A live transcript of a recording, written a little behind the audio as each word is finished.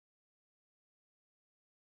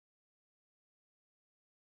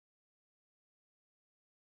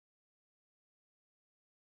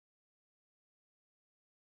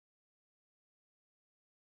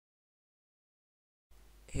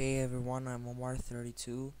Hey everyone, I'm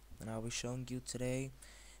Omar32 and I'll be showing you today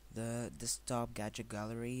the desktop gadget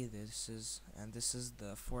gallery. This is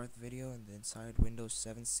the fourth video in the Inside Windows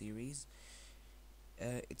 7 series.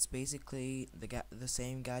 It's basically the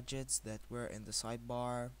same gadgets that were in the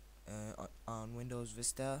sidebar on Windows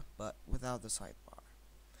Vista, but without the sidebar.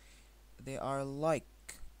 They are like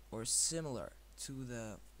or similar to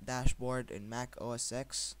the dashboard in Mac OS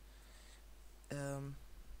X, um,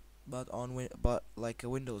 but like a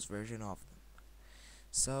Windows version of them.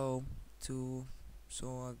 So to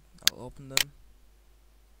I'll open them.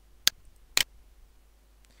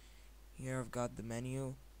 Here I've got the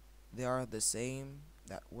menu. They are the same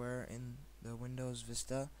that were in the Windows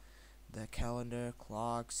Vista. The calendar,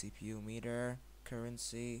 clock, CPU meter,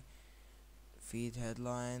 currency, feed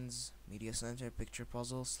headlines, media center, picture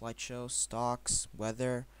puzzle, slideshow, stocks,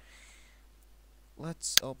 weather.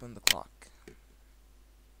 Let's open the clock. You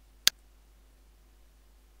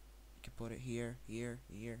can put it here,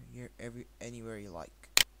 anywhere you like.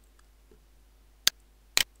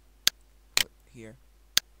 Put here,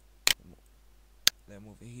 then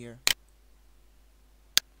move it here,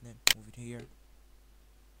 then move it here.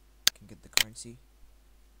 You can get the currency.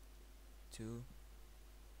 Two,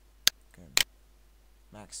 can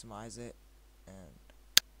maximize it and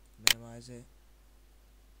minimize it.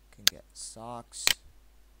 Can get socks,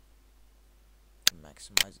 can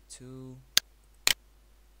maximize it too.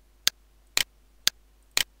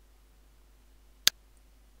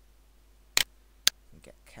 Can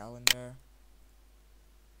get calendar,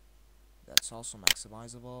 that's also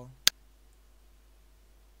maximizable.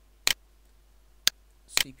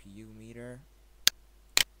 CPU meter,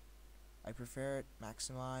 I prefer it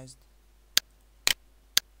maximized.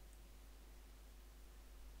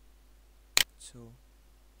 So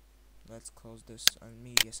let's close this on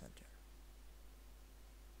media center.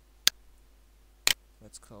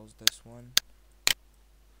 Let's close this one.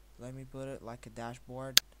 Let me put it like a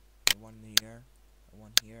dashboard. One here,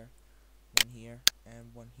 one here, one here,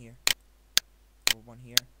 and one here, or one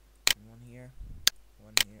here, and one here,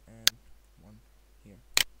 one here, and one here.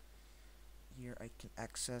 Here I can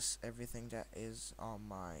access everything that is on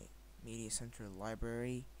my media center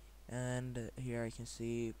library, and here I can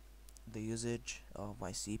see the usage of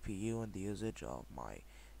my CPU and the usage of my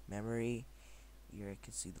memory. Here I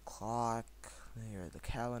can see the clock, here the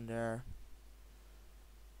calendar.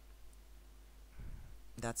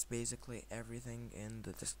 That's basically everything in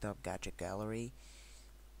the desktop gadget gallery.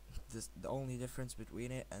 The only difference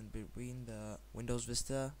between it and between the Windows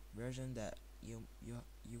Vista version that you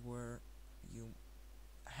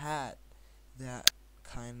had that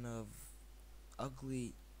kind of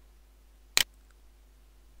ugly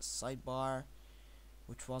sidebar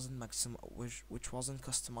which wasn't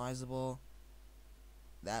customizable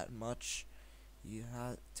that much. You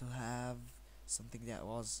had to have something that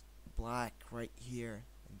was black right here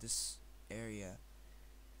in this area,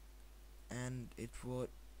 and it would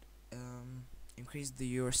increase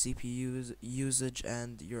your CPU usage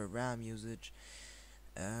and your RAM usage.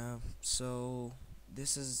 So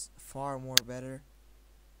this is far more better.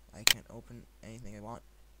 I can open anything I want.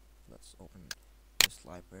 Let's open this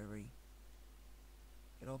library.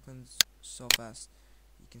 It opens so fast.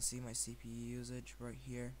 You can see my CPU usage right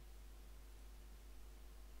here.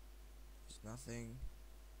 There's nothing.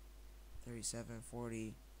 37,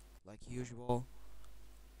 40 like usual.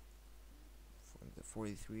 For the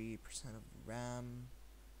 43% of RAM.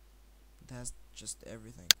 It has just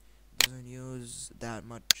everything. It doesn't use that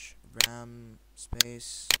much RAM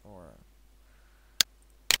space or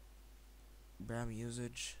RAM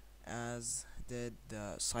usage as did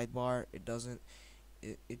the sidebar.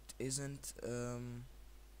 It isn't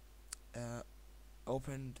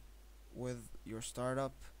opened with your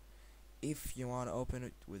startup. If you want to open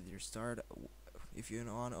it with your if you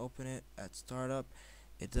want to open it at startup,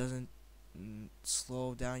 it doesn't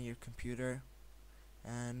slow down your computer,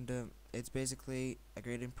 and it's basically a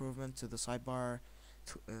great improvement to the sidebar,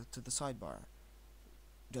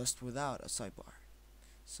 just without a sidebar.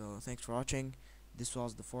 So thanks for watching. This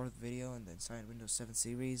was the fourth video in the Inside Windows 7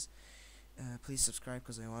 series. Please subscribe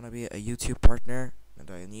because I want to be a YouTube partner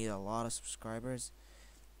and I need a lot of subscribers.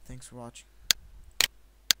 Thanks for watching.